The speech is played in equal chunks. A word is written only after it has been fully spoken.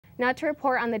Now to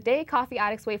report on the day coffee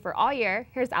addicts wait for all year,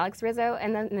 here's Alex Rizzo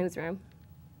in the newsroom.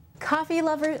 Coffee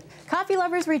lovers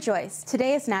rejoice.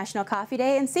 Today is National Coffee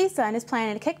Day, and CSUN is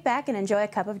planning to kick back and enjoy a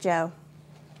cup of joe.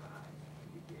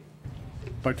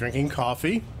 By drinking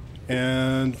coffee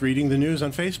and reading the news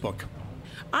on Facebook.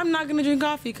 I'm not gonna drink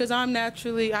coffee because I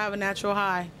have a natural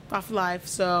high off life.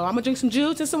 So I'm gonna drink some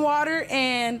juice and some water,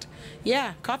 and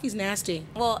yeah, coffee's nasty.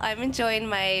 Well, I'm enjoying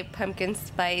my pumpkin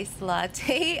spice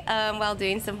latte while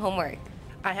doing some homework.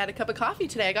 I had a cup of coffee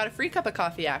today. I got a free cup of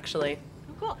coffee, actually.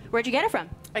 Oh, cool. Where'd you get it from?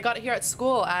 I got it here at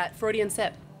school at Freudian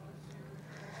Sip.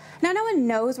 Now, no one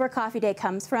knows where Coffee Day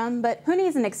comes from, but who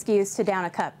needs an excuse to down a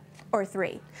cup? Or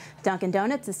 3. Dunkin'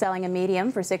 Donuts is selling a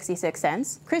medium for 66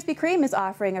 cents. Krispy Kreme is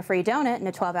offering a free donut and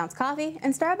a 12-ounce coffee,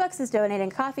 and Starbucks is donating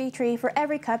a coffee tree for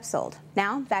every cup sold.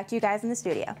 Now, back to you guys in the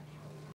studio.